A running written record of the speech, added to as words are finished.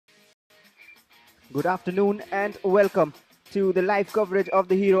Good afternoon and welcome to the live coverage of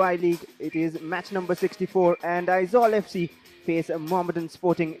the Hero I League. It is match number 64 and Aizawl FC face Mohammedan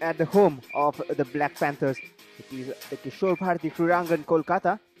Sporting at the home of the Black Panthers. It is the Kishore Bharati Krirangan,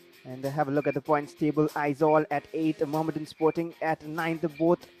 Kolkata. And have a look at the points table. Aizawl at 8, Mohammedan Sporting at 9th,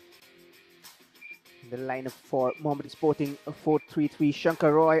 both. The lineup for Mohammedan Sporting, 4-3-3,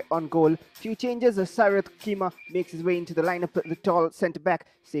 Shankar Roy on goal. Few changes, Sarath Kima makes his way into the lineup, the tall centre-back,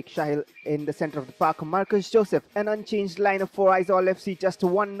 Sheikh Shahil in the centre of the park, Marcus Joseph. An unchanged lineup for Aizawl FC, just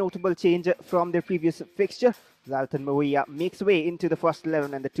one notable change from their previous fixture. Zaltan Mawia makes way into the first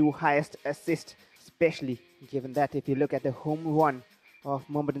 11 and the two highest assists, especially given that if you look at the home run of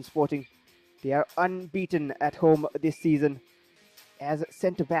Mohammedan Sporting, they are unbeaten at home this season as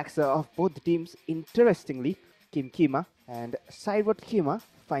centre-backs of both the teams. Interestingly, Kim Kima and Saivat Kima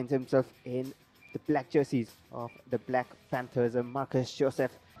finds himself in the black jerseys of the Black Panthers, Marcus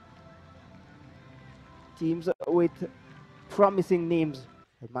Joseph. Teams with promising names.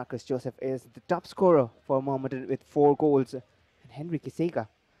 Marcus Joseph is the top scorer for Mohammedan with 4 goals, and Henry Kisekka,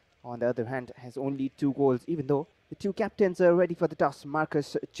 on the other hand, has only 2 goals, even though the two captains are ready for the toss,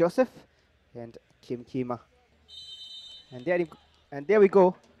 Marcus Joseph and Kim Kima. And there we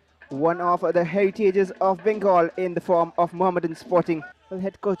go, one of the heritages of Bengal in the form of Mohammedan Sporting. Well,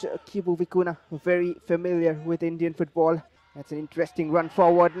 head coach Kibu Vikuna, very familiar with Indian football. That's an interesting run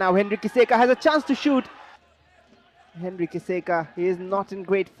forward. Now Henry Kisekka has a chance to shoot. Henry Kisekka, he is not in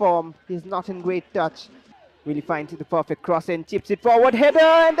great form. He's not in great touch. Really finds the perfect cross and chips it forward. Header,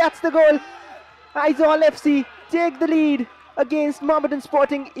 and that's the goal. Aizawl FC take the lead against Mohammedan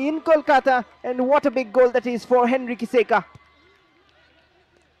Sporting in Kolkata. And what a big goal that is for Henry Kisekka.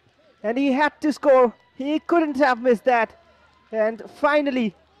 And he had to score. He couldn't have missed that. And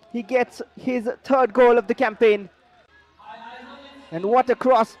finally, he gets his 3rd goal of the campaign. And what a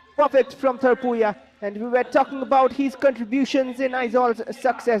cross. Perfect from Tarpuya. And we were talking about his contributions in Aizawl's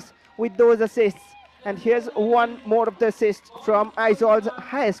success with those assists. And here's one more of the assists from Aizawl's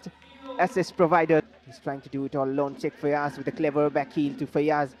highest assist provider. He's trying to do it all alone. Check Fayaz with a clever back heel to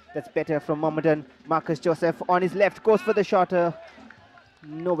Fayaz. That's better from Mohammedan. Marcus Joseph on his left goes for the shot.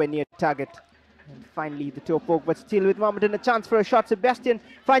 Nowhere near target. And finally the toe poke, but still with Mohammedan a chance for a shot. Sebastian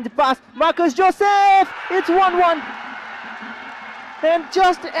finds a pass. Marcus Joseph! It's 1-1. And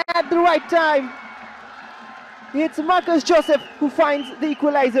just at the right time, it's Marcus Joseph who finds the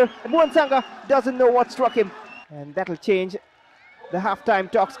equalizer. Mohan Sangha doesn't know what struck him. And that'll change the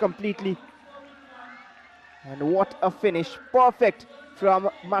halftime talks completely. And what a finish. Perfect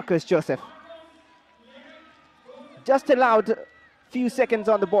from Marcus Joseph. Just allowed few seconds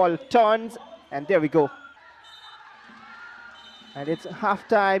on the ball, turns, and there we go. And it's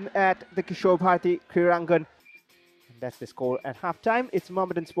halftime at the Kishore Bharati Krirangan. And that's the score at halftime. It's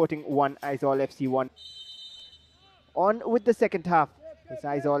Mohammedan Sporting 1, Aizawl FC 1. On with the second half. It's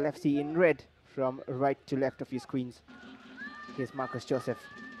Aizawl FC in red from right to left of your screens. Here's Marcus Joseph.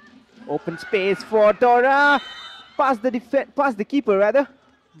 Open space for Dora. Past the keeper rather.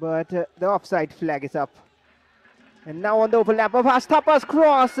 But the offside flag is up. And now on the overlap of Hastapa's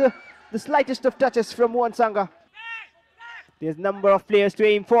cross, the slightest of touches from Mohan Sangha. There's a number of players to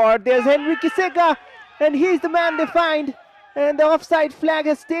aim for. There's Henry Kisekka, and he's the man they find. And the offside flag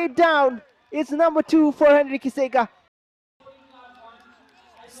has stayed down. It's number 2 for Henry Kisekka.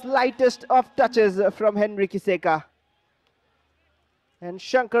 Slightest of touches from Henry Kisekka. And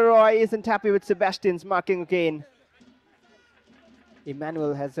Shankar Roy isn't happy with Sebastian's marking again.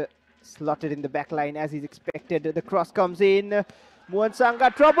 Emmanuel has slotted in the back line as he's expected. The cross comes in. Mohan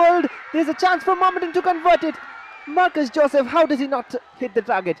Sangha troubled. There's a chance for Mohammedan to convert it. Marcus Joseph, how does he not hit the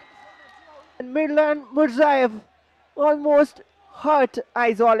target? And Mirlan Murzaev almost hurt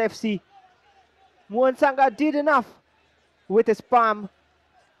Aizawl FC. Mohan Sangha did enough with his palm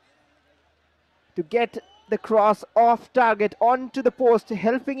to get the cross off target onto the post,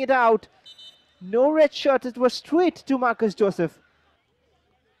 helping it out. No red shirt, it was straight to Marcus Joseph.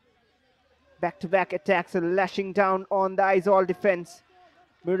 Back-to-back attacks are lashing down on the Aizawl defense.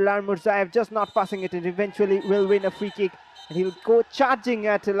 Mirlan Murzaev just not passing it and eventually will win a free kick. And he'll go charging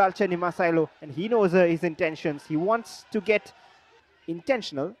at Lalchani Masailo. And he knows his intentions. He wants to get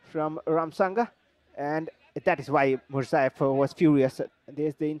intentional from Ramsanga. And that is why Murzaev was furious.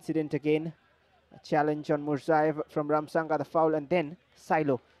 There's the incident again. A challenge on Murzaev from Ramsanga, the foul, and then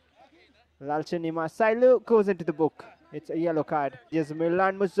Silo. Lalchani Masailo goes into the book. It's a yellow card. Yes,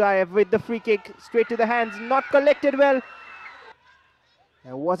 Mirlan Murzaev with the free kick straight to the hands, not collected well.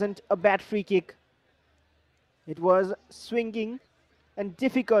 It wasn't a bad free kick. It was swinging and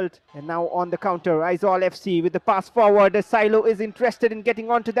difficult. And now on the counter, Aizawl FC with the pass forward. Silo is interested in getting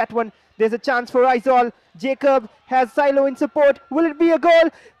onto that one. There's a chance for Aizawl. Jacob has Silo in support. Will it be a goal?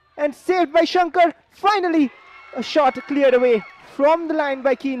 And saved by Shankar. Finally, a shot cleared away from the line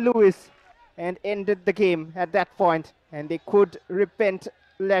by Keane Lewis and ended the game at that point. And they could repent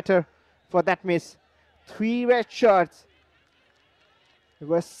later for that miss. 3 red shirts. It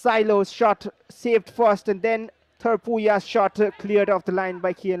was Silo's shot saved first, and then Tharpuya's shot cleared off the line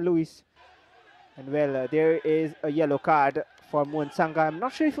by Keane Lewis. And well, there is a yellow card for Mohan Sangha. I'm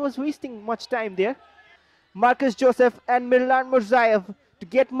not sure if he was wasting much time there. Marcus Joseph and Mirlan Murzaev to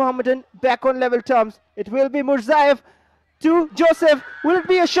get Mohammedan back on level terms. It will be Murzaev to Joseph. Will it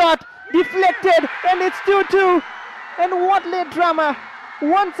be a shot? Deflected, and it's 2-2. And what late drama.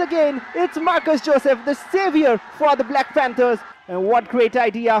 Once again, it's Marcus Joseph, the savior for the Black Panthers. And what great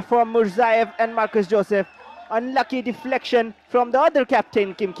idea from Murzaev and Marcus Joseph. Unlucky deflection from the other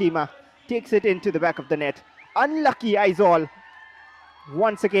captain, Kim Kima. Takes it into the back of the net. Unlucky Aizawl.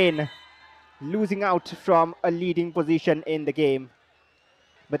 Once again, losing out from a leading position in the game.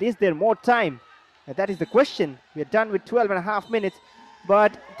 But is there more time? That is the question. We're done with 12.5 minutes.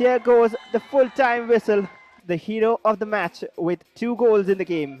 But there goes the full-time whistle. The hero of the match with 2 goals in the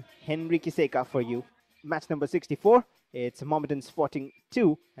game, Henry Kisekka for you. Match number 64. It's Mohammedan Sporting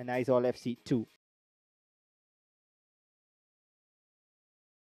 2 and Aizawl FC 2.